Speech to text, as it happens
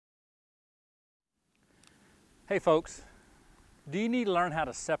Hey folks, do you need to learn how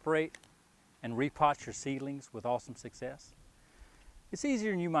to separate and repot your seedlings with awesome success? It's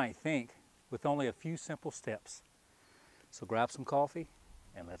easier than you might think with only a few simple steps. So grab some coffee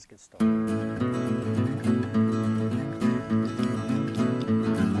and let's get started.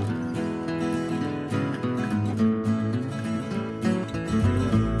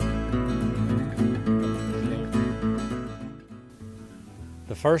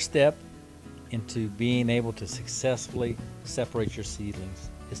 The first step into being able to successfully separate your seedlings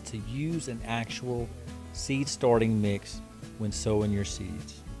is to use an actual seed starting mix when sowing your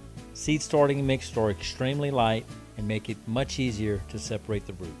seeds. Seed starting mix are extremely light and make it much easier to separate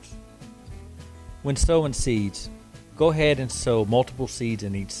the roots. When sowing seeds, go ahead and sow multiple seeds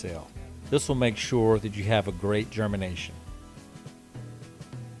in each cell. This will make sure that you have a great germination.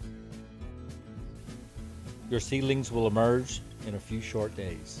 Your seedlings will emerge in a few short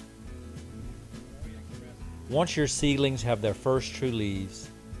days. Once your seedlings have their first true leaves,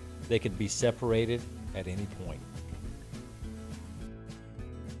 they can be separated at any point.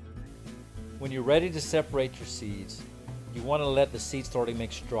 When you're ready to separate your seeds, you want to let the seed starting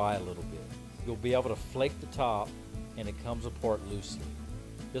mix dry a little bit. You'll be able to flake the top and it comes apart loosely.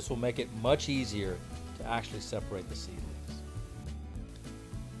 This will make it much easier to actually separate the seedlings.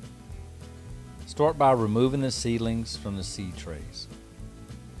 Start by removing the seedlings from the seed trays.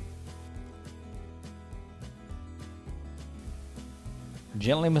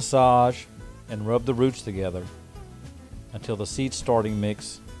 Gently massage and rub the roots together until the seed starting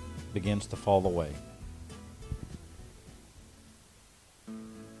mix begins to fall away.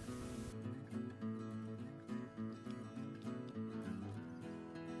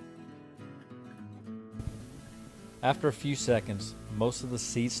 After a few seconds, most of the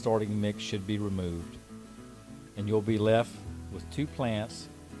seed starting mix should be removed, and you'll be left with two plants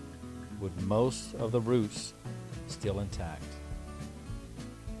with most of the roots still intact.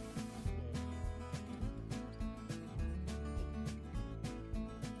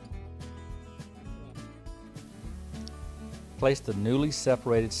 Place the newly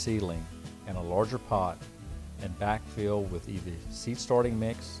separated seedling in a larger pot and backfill with either seed starting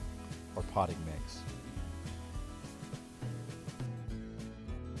mix or potting mix.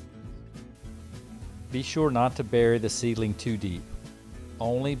 Be sure not to bury the seedling too deep.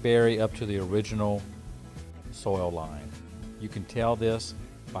 Only bury up to the original soil line. You can tell this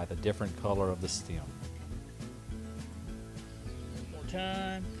by the different color of the stem. One more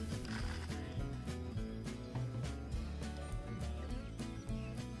time.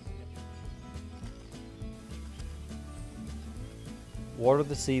 Water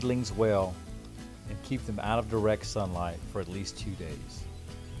the seedlings well and keep them out of direct sunlight for at least 2 days.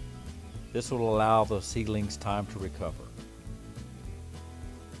 This will allow the seedlings time to recover.